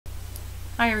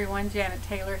Hi everyone, Janet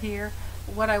Taylor here.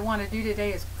 What I want to do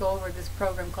today is go over this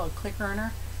program called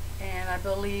ClickEarner, and I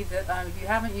believe that if you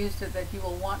haven't used it, that you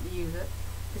will want to use it.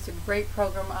 It's a great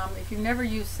program. If you've never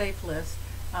used Safelists,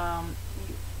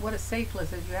 what a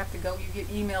Safelist is, you get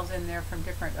emails in there from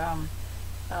different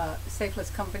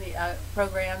Safelist company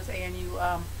programs, and you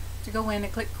to go in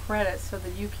and click credits so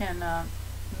that you can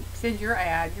send your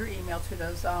email to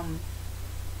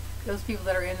those people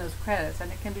that are in those credits,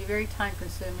 and it can be very time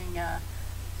consuming.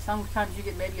 Sometimes you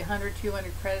get maybe 100,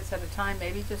 200 credits at a time,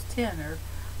 maybe just 10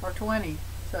 or 20,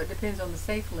 so it depends on the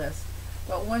safe list.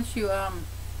 But once you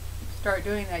start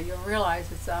doing that, you'll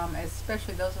realize it's,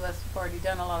 especially those of us who've already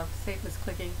done a lot of safe list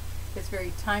clicking, it's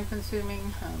very time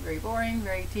consuming, very boring,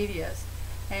 very tedious,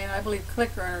 and I believe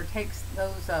ClickEarner takes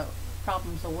those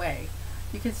problems away.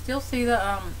 You can still see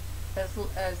the,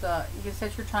 you can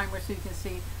set your timer so you can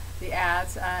see the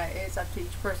ads. It's up to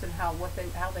each person how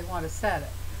they want to set it.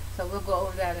 So we'll go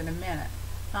over that in a minute.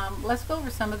 Let's go over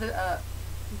some of the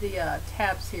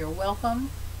tabs here. Welcome,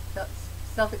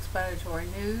 self-explanatory,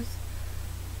 news,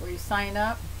 where you sign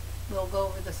up. We'll go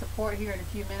over the support here in a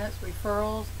few minutes.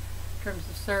 Referrals, terms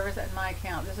of service, and my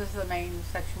account. This is the main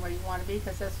section where you want to be,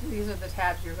 because these are the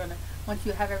tabs you're going to, once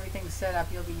you have everything set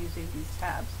up, you'll be using these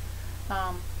tabs.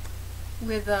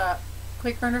 With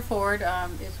ClickEarner Forward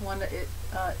is one that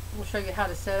will show you how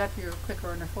to set up your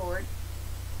ClickEarner Forward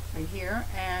right here,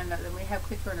 and then we have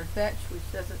ClickEarner Fetch, which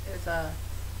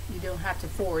you don't have to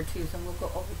forward to, so we'll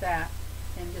go over that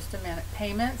in just a minute.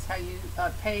 Payments, how you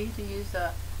pay to use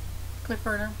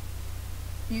ClickEarner.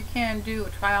 You can do a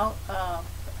trial,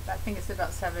 I think it's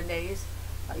about 7 days.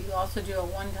 You also do a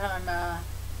one-time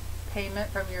payment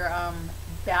from your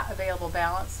available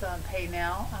balance, pay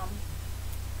now.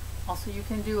 Also, you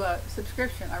can do a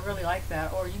subscription. I really like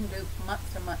that. Or you can do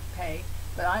month-to-month pay.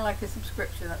 But I like the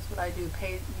subscription. That's what I do. You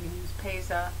use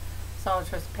Payza, Solid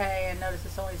Trust Pay, and notice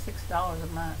it's only $6 a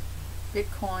month.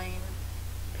 Bitcoin,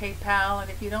 PayPal, and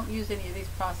if you don't use any of these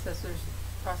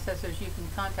processors, you can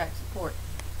contact support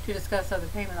to discuss other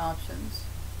payment options.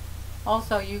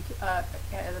 Also, you as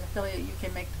an affiliate, you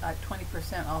can make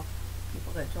 20% off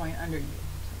people that join under you.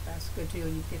 So that's good too,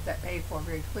 and you get that paid for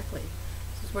very quickly.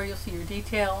 This is where you'll see your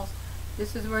details.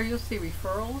 This is where you'll see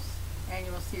referrals, and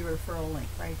you will see a referral link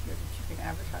right here that you can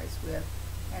advertise with.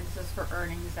 And this is for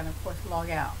earnings, and of course log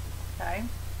out. Okay.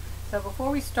 So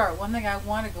before we start, one thing I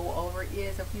want to go over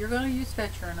is if you're going to use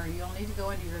FetchEarner, you'll need to go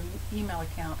into your email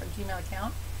account or Gmail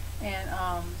account and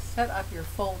set up your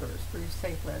folders for your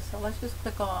safe list. So let's just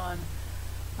click on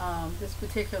this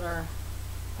particular,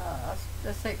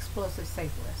 let's say explosive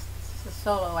safe list. This is a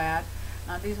solo ad.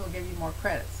 These will give you more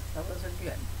credits, so those are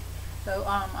good. So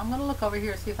I'm going to look over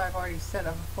here and see if I've already set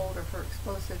up a folder for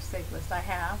explosive safe list. I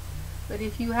have, but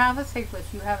if you have a safe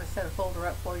list, you haven't set a folder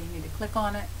up for, you need to click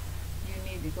on it.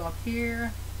 You need to go up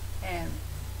here, and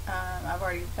I've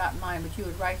already got mine, but you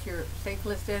would write your safe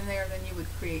list in there, then you would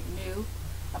create new.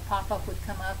 A pop-up would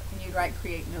come up, and you'd write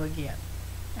create new again.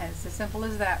 And it's as simple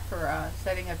as that for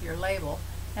setting up your label.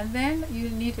 And then you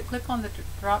need to click on the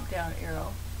drop-down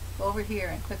arrow, go over here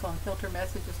and click on filter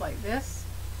messages like this,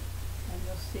 and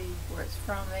you'll see where it's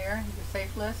from there, your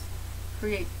safe list.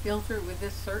 Create filter with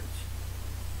this search.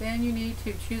 Then you need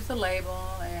to choose the label,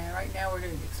 and right now we're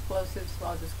doing explosive, so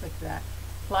I'll just click that.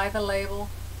 Apply the label,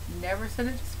 never send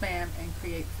it to spam, and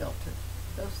create filter.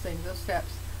 Those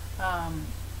steps are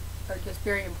just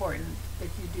very important that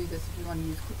you do this if you want to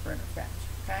use ClickEarner Fetch.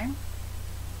 Okay?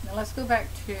 Now let's go back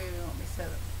to, let me set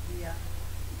up the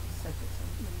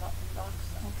inbox.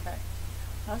 Okay.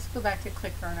 Let's go back to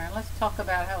ClickEarner and let's talk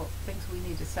about how things we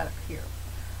need to set up here.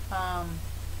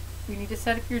 You need to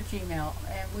set up your Gmail,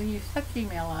 and when you set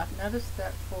Gmail up, notice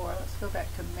that let's go back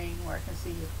to main where I can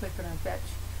see your ClickEarner Fetch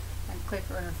and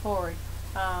ClickEarner Forward.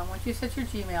 Once you set your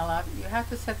Gmail up, you have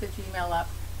to set the Gmail up,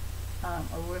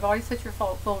 or we've already set your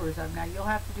folders up. Now you'll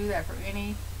have to do that for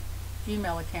any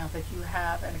Gmail account that you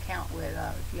have an account with.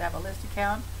 If you have a list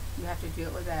account, you have to do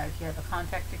it with that. If you have a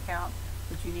contact account,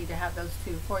 but you need to have those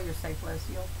two for your safe list,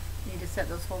 you'll need to set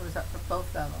those folders up for both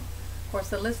of them. Of course,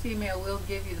 the list email will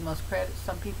give you the most credit.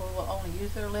 Some people will only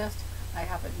use their list. I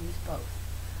happen to use both.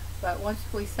 But once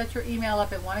we set your email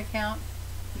up in one account,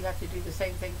 you have to do the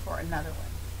same thing for another one.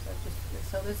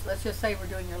 Let's just say we're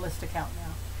doing your list account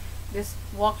now. This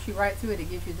walks you right through it. It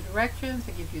gives you the directions,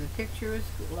 it gives you the pictures.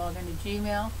 Log into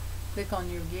Gmail, click on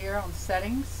your gear on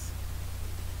settings,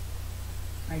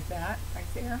 like that,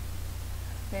 right there.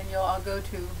 Then I'll go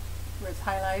to where it's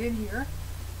highlighted here,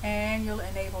 and you'll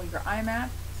enable your IMAP,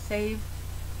 save,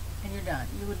 and you're done.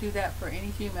 You will do that for any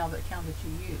Gmail account that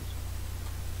you use.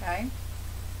 Okay?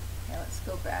 Now let's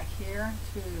go back here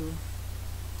to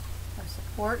our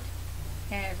support.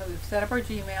 And so we've set up our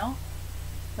Gmail.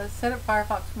 Let's set up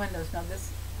Firefox Windows. Now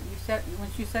this,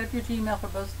 once you set up your Gmail for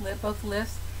both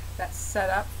lists, that's set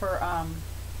up for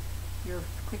your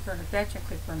ClickEarner Fetch and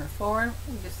ClickEarner Forward.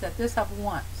 We just set this up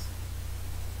once.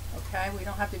 Okay, we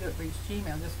don't have to do it for each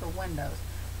Gmail, just for Windows.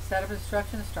 Setup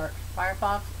instructions, start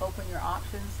Firefox, open your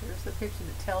options. There's the picture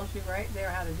that tells you right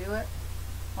there how to do it.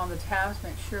 On the tabs,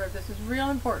 make sure this is real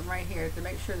important right here to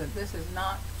make sure that this is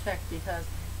not checked, because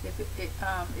if it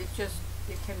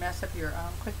can mess up your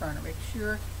ClickEarner. Make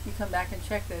sure you come back and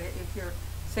check that if your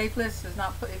Safelist is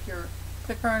not if your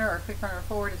ClickEarner or ClickEarner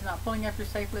Forward is not pulling up your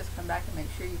Safelist, come back and make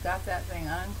sure you got that thing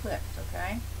unclicked.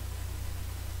 Okay.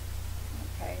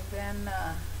 Okay. Then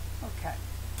okay.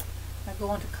 Now go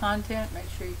on to content. Make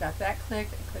sure you got that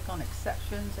clicked, and click on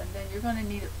exceptions, and then you're going to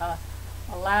need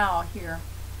allow here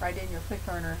right in your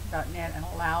ClickEarner.net and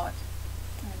allow it.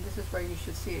 And this is where you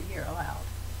should see it here, allowed.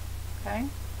 Okay.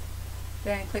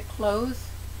 Then click close,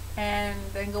 and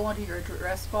then go onto your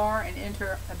address bar and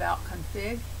enter about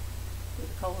config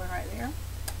with a colon right there,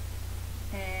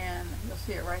 and you'll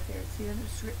see it right there. See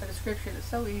the description. It's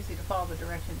so easy to follow the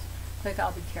directions. Click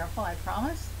I'll be careful, I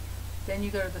promise. Then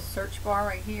you go to the search bar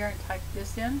right here and type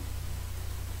this in.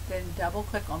 Then double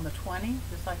click on the 20,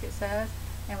 just like it says,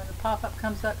 and when the pop-up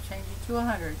comes up, change it to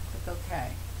 100. Click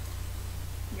OK.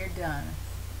 You're done.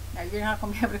 Now you're not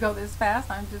going to be able to go this fast.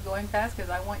 I'm just going fast because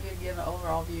I want you to give an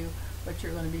overall view what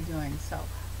you're going to be doing. So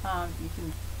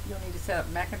you'll need to set up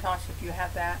Macintosh if you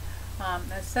have that. Now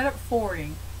set up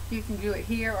forwarding. You can do it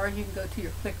here, or you can go to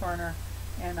your ClickEarner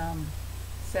and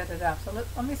set it up. So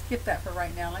let me skip that for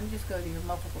right now. Let me just go to your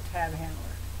multiple tab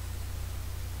handler.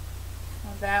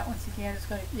 Now that, once again, is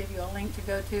going to give you a link to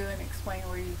go to and explain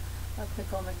where you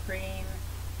click on the green,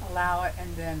 allow it,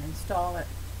 and then install it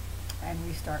and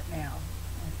restart now.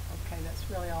 Okay, that's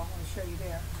really all I want to show you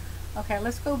there. Okay,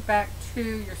 let's go back to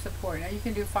your support. Now you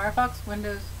can do Firefox,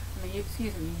 Windows, you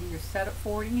can do your setup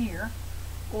forwarding here,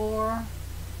 or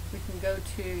we can go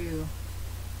to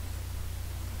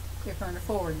ClickEarner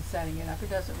Forward and setting it up. It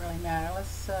doesn't really matter.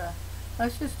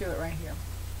 Let's just do it right here.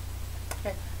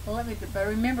 Okay. Well, but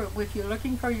remember, if you're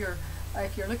looking for your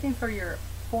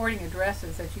forwarding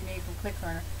addresses that you need from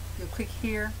ClickEarner, you'll click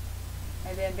here,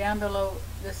 and then down below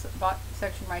this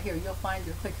section right here, you'll find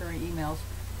your ClickEarner emails.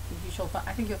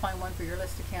 I think you'll find one for your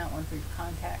list account, one for your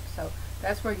contacts. So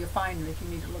that's where you'll find them if you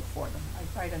need to look for them,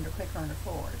 like right under ClickEarner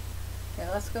Forward. Okay,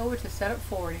 let's go over to Setup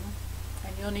Forwarding,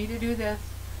 and you'll need to do this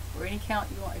for any account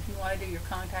you want. If you want to do your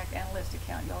contact and list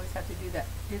account, you always have to do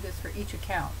this for each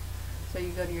account. So you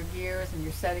go to your gears and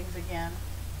your settings again,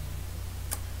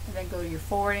 and then go to your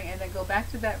forwarding, and then go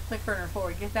back to that ClickEarner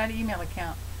Forward. Get that email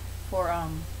account for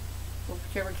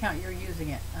whichever account you're using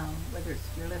it, whether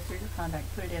it's your list or your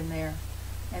contact. Put it in there,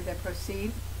 and then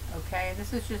proceed. Okay, and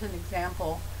this is just an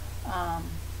example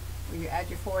where you add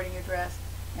your forwarding address,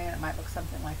 and it might look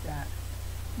something like that.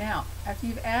 Now, after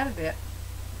you've added it,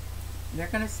 they're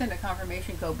going to send a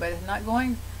confirmation code, but it's not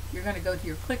going. You're going to go to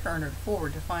your ClickEarner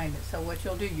Forward to find it. So what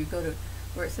you'll do, you go to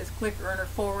where it says ClickEarner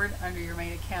Forward under your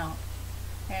main account,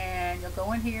 and you'll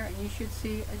go in here, and you should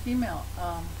see a Gmail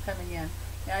coming in.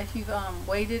 Now, if you've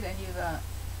waited and you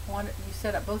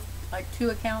set up both, like 2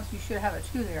 accounts, you should have a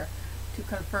 2 there to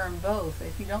confirm both.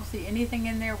 If you don't see anything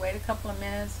in there, wait a couple of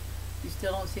minutes. If you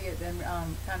still don't see it, then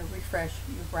kind of refresh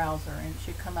your browser, and it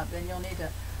should come up. Then you'll need to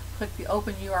click the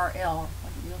Open URL.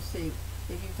 You'll see.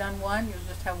 If you've done 1, you'll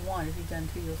just have 1. If you've done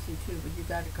 2, you'll see 2. But you've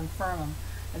got to confirm them,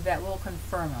 and that will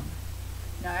confirm them.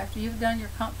 Now, after you've done your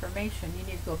confirmation, you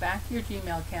need to go back to your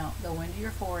Gmail account, go into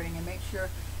your forwarding, and make sure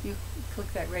you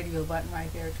click that radio button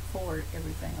right there to forward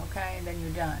everything, okay? And then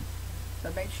you're done.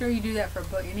 So make sure you do that for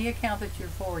any account that you're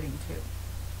forwarding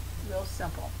to. Real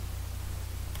simple.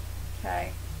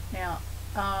 Okay. Now,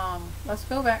 let's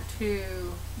go back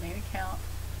to main account.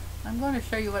 I'm going to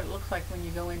show you what it looks like when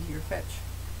you go into your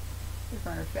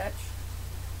ClickEarner Fetch.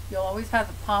 You'll always have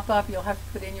the pop-up. You'll have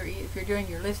to put in if you're doing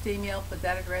your list email, put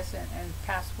that address in and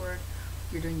password.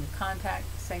 If you're doing your contact,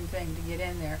 same thing to get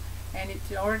in there. And in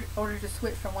order to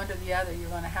switch from one to the other, you're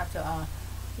going to have to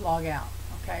log out.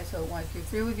 Okay, so once you're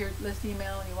through with your list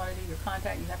email and you want to do your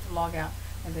contact, you have to log out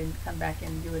and then come back in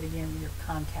and do it again with your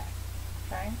contact.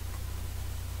 Okay.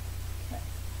 Okay.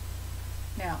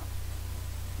 Now,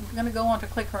 I'm going to go on to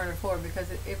ClickEarner Forward because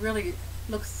it really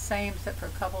looks the same except for a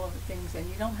couple of things, and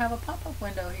you don't have a pop-up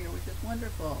window here, which is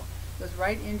wonderful. It goes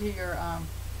right into your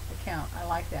account. I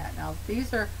like that. Now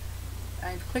these are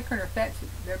ClickEarner Fetch.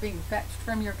 They're being fetched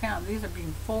from your account. These are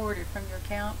being forwarded from your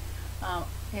account.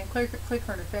 In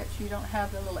ClickEarner Fetch, you don't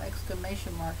have the little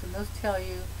exclamation marks, and those tell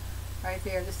you right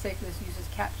there this Safelist uses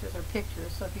captchas or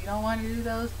pictures. So if you don't want to do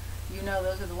those, you know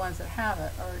those are the ones that have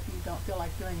it, or if you don't feel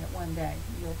like doing it one day,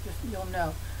 you'll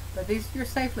know. But these are your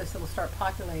safe lists that will start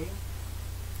populating.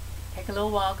 Take a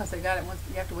little while because they got it once.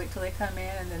 You have to wait till they come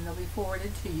in, and then they'll be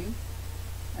forwarded to you.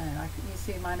 And you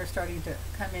see mine are starting to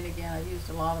come in again. I've used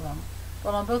a lot of them.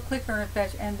 But on both Click Earner,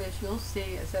 Fetch, and this, you'll see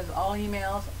it says all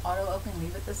emails, auto open,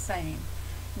 leave it the same.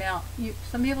 Now,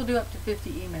 some people do up to 50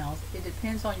 emails. It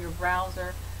depends on your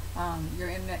browser, your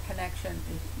internet connection.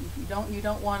 If you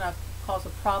don't want to cause a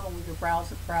problem with your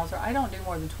browser. I don't do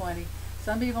more than 20.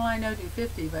 Some people I know do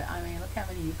 50, but I mean, look how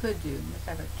many you could do. You must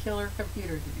have a killer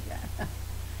computer to do that.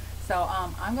 So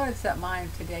I'm going to set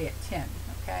mine today at 10,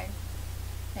 okay?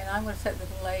 And I'm going to set the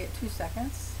delay at 2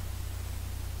 seconds.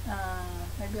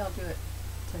 Maybe I'll do it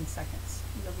 10 seconds.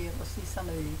 You'll be able to see some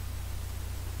of the.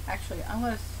 Actually, I'm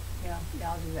going to. Yeah,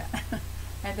 I'll do that.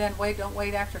 And then don't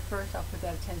wait after first. I'll put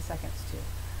that at 10 seconds too.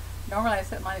 Normally I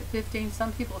set mine at 15.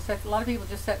 Some people set. A lot of people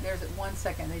just set theirs at 1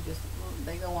 second.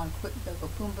 They go on quick. They go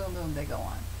boom, boom, boom. They go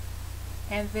on.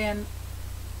 And then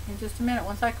in just a minute,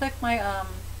 once I click my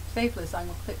safe list, I'm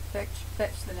going to click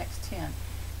fetch the next 10.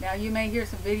 Now you may hear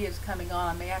some videos coming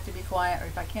on. I may have to be quiet, or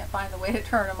if I can't find the way to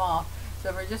turn them off.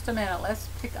 So for just a minute,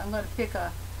 I'm going to pick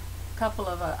a couple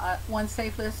of one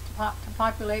safe list to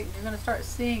populate, and you're going to start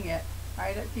seeing it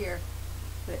right up here.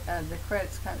 The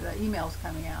credits, the emails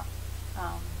coming out,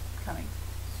 coming.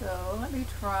 So let me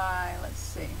try. Let's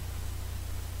see.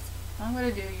 I'm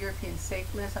going to do European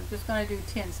safe list. I'm just going to do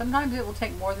 10. Sometimes it will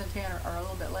take more than 10 or a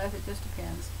little bit less. It just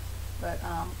depends. But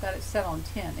got it set on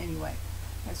 10 anyway.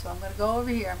 And so I'm going to go over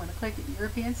here. I'm going to click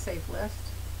European safe list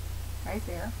right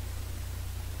there.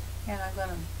 And I'm going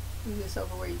to move this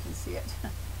over where you can see it.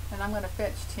 And I'm going to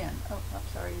fetch 10. Oh, I'm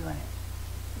sorry, doing it.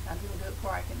 Sometimes people do it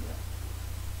before I can do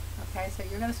it. Okay, so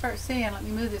you're going to start seeing. Let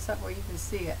me move this up where you can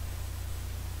see it.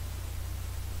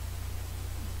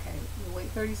 Okay, you'll wait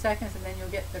 30 seconds, and then you'll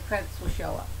get the credits will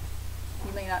show up.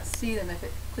 You may not see them if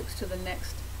it clicks to the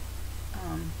next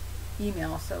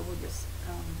email. So we'll just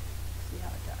see how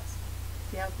it does.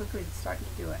 See how quickly it's starting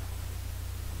to do it.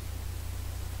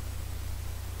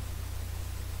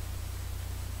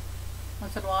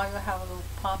 Once in a while you'll have a little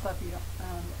pop-up. You don't.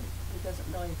 It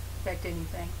doesn't really affect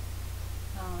anything.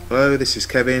 Hello, this is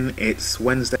Kevin. It's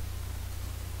Wednesday.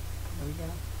 There we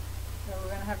go. So we're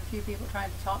going to have a few people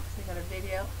trying to talk because they got a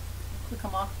video. We'll click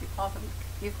them off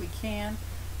if we can.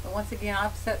 But once again,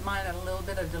 I've set mine at a little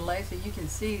bit of delay so you can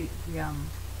see the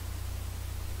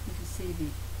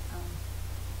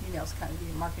emails kind of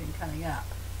the marketing coming up.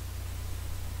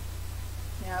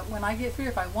 Now, when I get through,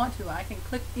 if I want to, I can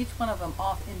click each one of them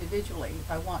off individually if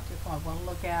I want to, if I want to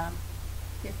look at them.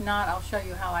 If not, I'll show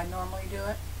you how I normally do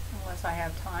it. Unless I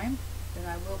have time, then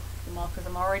I will click them off because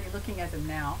I'm already looking at them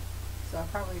now. So I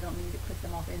probably don't need to click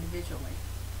them off individually.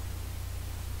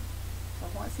 So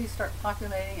once these start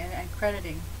populating and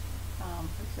crediting,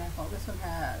 for example, this one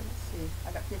has, let's see,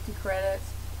 I got 50 credits.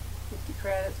 50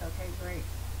 credits, okay, great.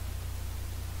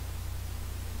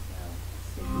 So,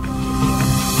 let's see.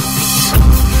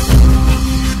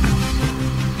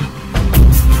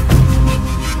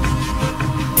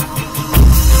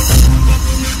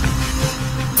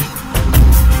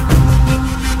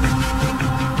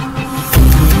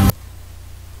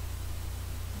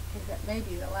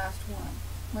 Maybe the last one.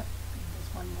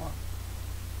 There's one more.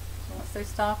 So once they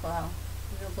stop,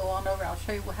 we'll go on over. I'll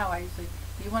show you how I usually.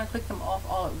 If you want to click them off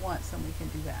all at once, then we can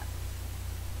do that.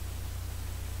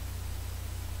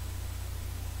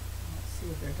 Let's see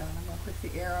if they're done. I'm going to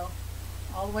click the arrow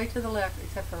all the way to the left,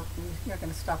 except for you're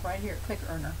going to stop right here at Click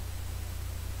Earner.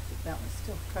 That one's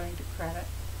still trying to credit.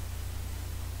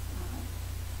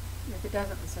 If it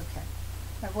doesn't, it's okay.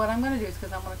 And what I'm going to do is,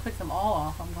 because I'm going to click them all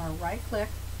off, I'm going to right click.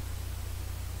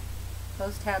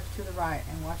 Close tabs to the right,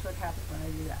 and watch what happens when I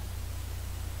do that.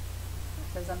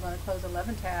 It says I'm going to close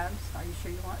 11 tabs. Are you sure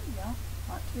you want? Yeah,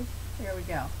 want to? There we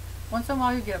go. Once in a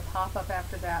while you get a pop-up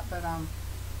after that, but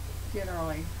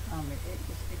generally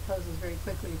it closes very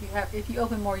quickly. If you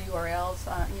open more URLs,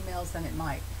 emails, then it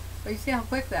might. But you see how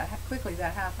quickly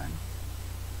that happened.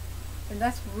 And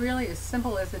that's really as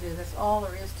simple as it is. That's all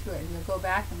there is to it. And you'll go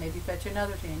back and maybe fetch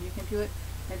another 10. You can do it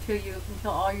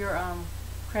until all your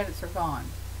credits are gone.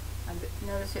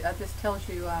 Notice this tells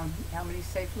you how many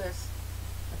safe lists,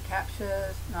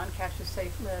 captchas, non-captcha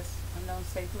safe lists, unknown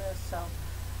safe lists. So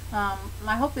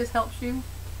I hope this helps you.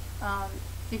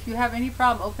 If you have any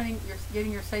problem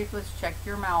getting your safe list, check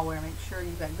your malware. Make sure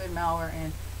you've got good malware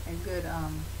and good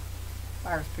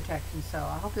virus protection. So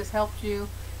I hope this helped you,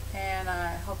 and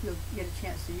I hope you'll get a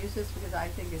chance to use this because I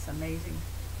think it's amazing.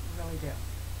 I really do.